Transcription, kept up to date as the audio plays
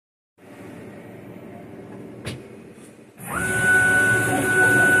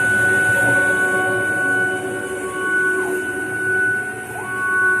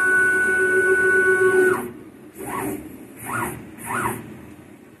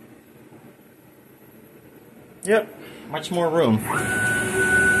Yep, much more room.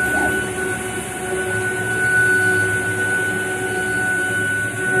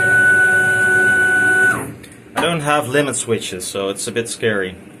 I don't have limit switches, so it's a bit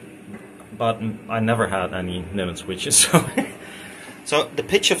scary. But I never had any limit switches, so... So the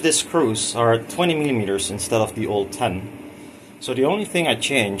pitch of these screws are 20 millimeters instead of the old 10. So the only thing I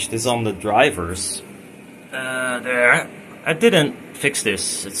changed is on the drivers. There. I didn't fix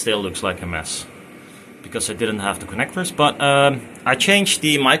this, it still looks like a mess. Because I didn't have the connectors, but I changed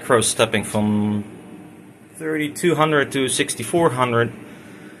the micro stepping from 3200 to 6400.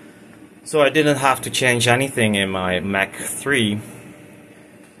 So I didn't have to change anything in my Mac 3.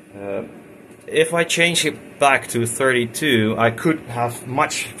 If I change it back to 32, I could have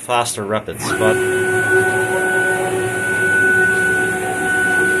much faster rapids, but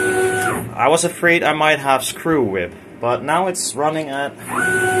I was afraid I might have screw whip, but now it's running at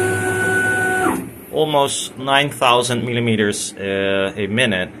almost 9,000 millimeters a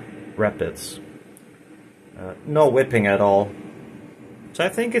minute rapids. No whipping at all. So I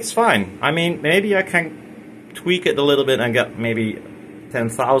think it's fine. I mean, maybe I can tweak it a little bit and get maybe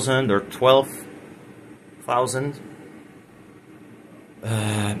 10,000 or 12,000.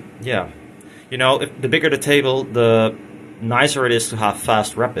 Yeah. You know, if the bigger the table, the nicer it is to have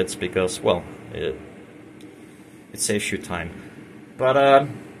fast rapids because, well, it saves you time. But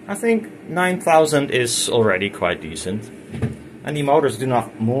I think 9,000 is already quite decent. And the motors do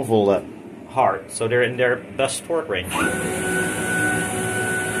not move all that hard, so they're in their best torque range.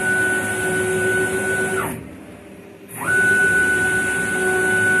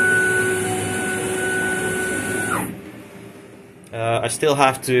 I still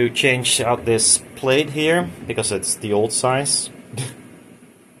have to change out this plate here because it's the old size.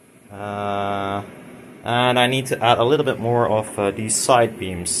 And I need to add a little bit more of these side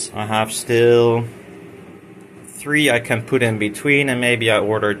beams. I have still 3 I can put in between, and maybe I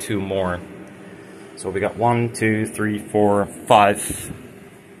order 2 more. So we got 1, 2, 3, 4, 5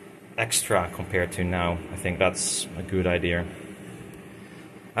 extra compared to now. I think that's a good idea.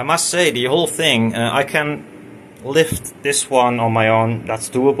 I must say, the whole thing, I can lift this one on my own, that's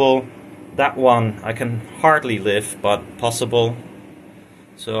doable. That one I can hardly lift, but possible.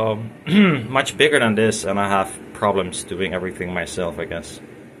 So, much bigger than this, and I have problems doing everything myself, I guess.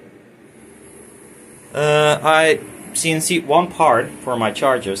 I CNC'd one part for my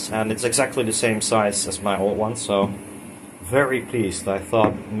chargers, and it's exactly the same size as my old one, so very pleased. I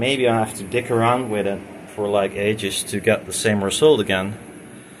thought maybe I have to dick around with it for like ages to get the same result again.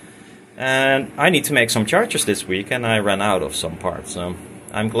 And I need to make some chargers this week, and I ran out of some parts, so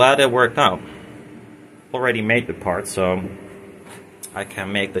I'm glad it worked out. Already made the part, so I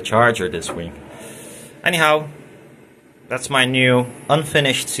can make the charger this week. Anyhow, that's my new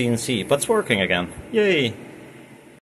unfinished CNC, but it's working again. Yay!